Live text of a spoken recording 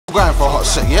Going for a hot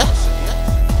set, yeah?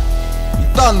 You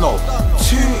done though.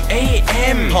 2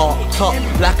 AM, parked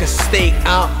up like a steak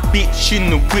out, bitch in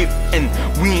the whip, and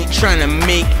we ain't tryna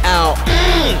make out.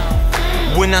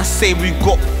 When I say we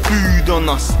got food on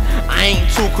us, I ain't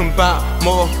talking about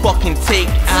motherfucking take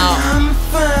out.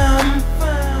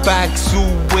 Bags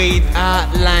all weighed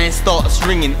out, line starts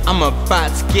ringing, I'm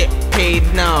about to get paid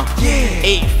now.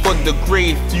 8 for the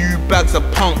grade, few bags of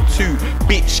punk too.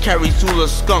 Bitch carries all the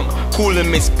skunk, call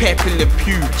him Miss Pep in the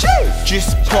pew.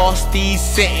 Just past these,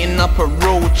 setting up a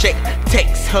roll check.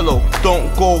 Text hello,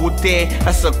 don't go there,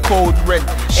 that's a code red.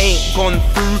 Ain't gone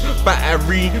through,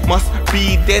 battery must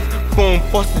be dead. Phone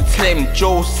Foster, tell him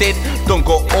Joe said, don't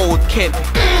go old Kent.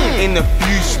 In a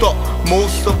few stop,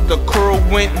 most of the crew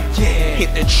went.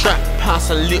 Hit the trap house,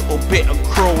 a little bit of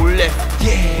crow left.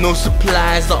 No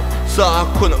supplies up, so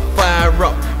I couldn't fire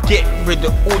up. Get rid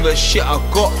of all the shit I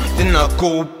got, then I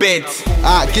go bed.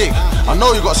 Alright, Gig, I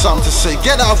know you got something to say.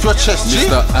 Get that off your chest, G.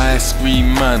 Mr. Ice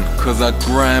Cream Man, cause I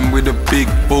grind with a big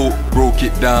boat. Broke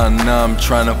it down, now I'm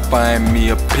tryna find me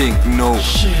a pink note.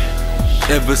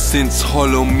 Ever since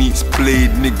Hollow meets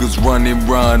Blade, niggas running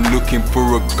round looking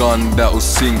for a gun that'll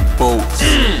sink boats.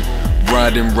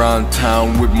 Riding round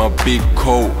town with my big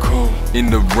coat, in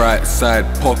the right side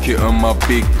pocket of my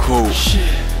big coat.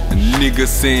 A nigga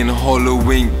saying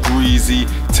Hollow ain't greasy,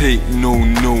 take no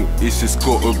notice, it's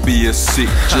gotta be a sick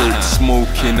joke.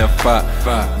 Smoking a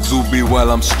fat Zuby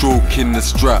while I'm stroking the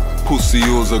strap. Pussy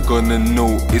yours are gonna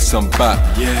notice I'm back.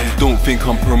 Don't think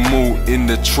I'm promoting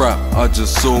the trap, I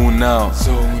just zone out.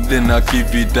 Then I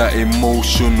give you that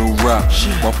emotional rap.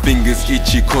 My fingers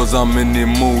itchy cause I'm an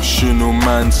emotional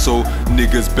man, so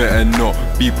niggas better not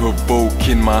be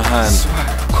provoking my hand.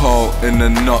 Carl and the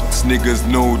Knox, niggas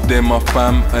know they're my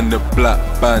fam. And the black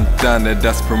bandana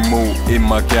that's promoting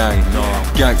my gang.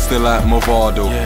 Gangster like Movado.